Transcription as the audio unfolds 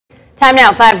Time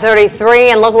now, 5:33,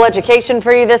 and local education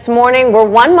for you this morning. We're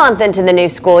 1 month into the new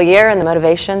school year, and the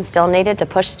motivation still needed to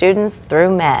push students through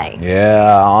May.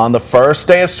 Yeah, on the first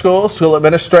day of school, school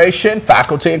administration,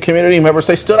 faculty, and community members,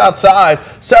 they stood outside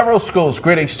several schools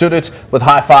greeting students with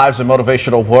high fives and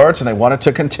motivational words, and they wanted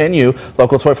to continue.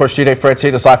 Local 24's Jeane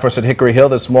is live for us in Hickory Hill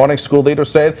this morning. School leaders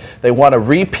say they want to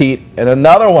repeat in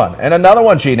another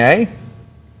one, Jeane.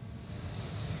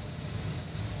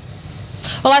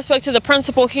 Well, I spoke to the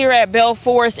principal here at Bell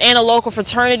Forest and a local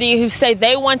fraternity who say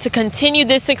they want to continue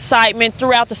this excitement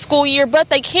throughout the school year, but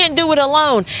they can't do it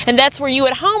alone. And that's where you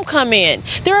at home come in.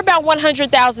 There are about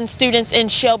 100,000 students in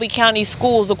Shelby County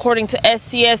schools. According to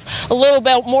SCS, a little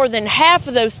bit more than half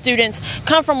of those students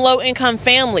come from low-income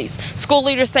families. School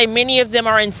leaders say many of them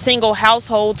are in single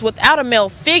households without a male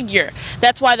figure.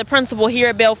 That's why the principal here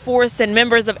at Bell Forest and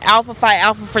members of Alpha Phi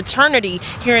Alpha fraternity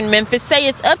here in Memphis say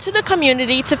it's up to the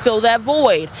community to fill that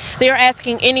void. They are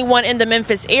asking anyone in the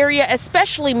Memphis area,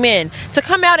 especially men, to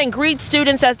come out and greet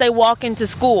students as they walk into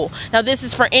school. Now, this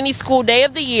is for any school day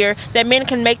of the year that men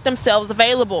can make themselves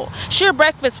available. Share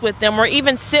breakfast with them or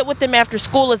even sit with them after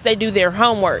school as they do their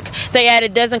homework. They add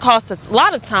it doesn't cost a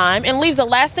lot of time and leaves a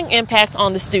lasting impact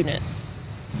on the students.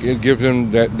 It gives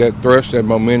them that thrust, that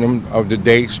momentum of the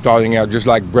day starting out, just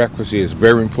like breakfast is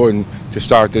very important to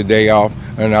start the day off.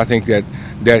 And I think that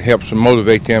helps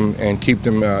motivate them and keep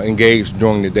them engaged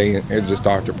during the day as they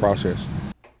start the process.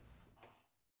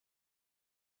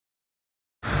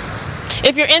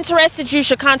 If you're interested, you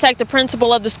should contact the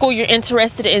principal of the school you're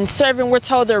interested in serving. We're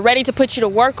told they're ready to put you to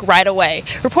work right away.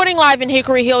 Reporting live in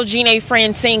Hickory Hill, Jeane,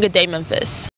 Good day, Memphis.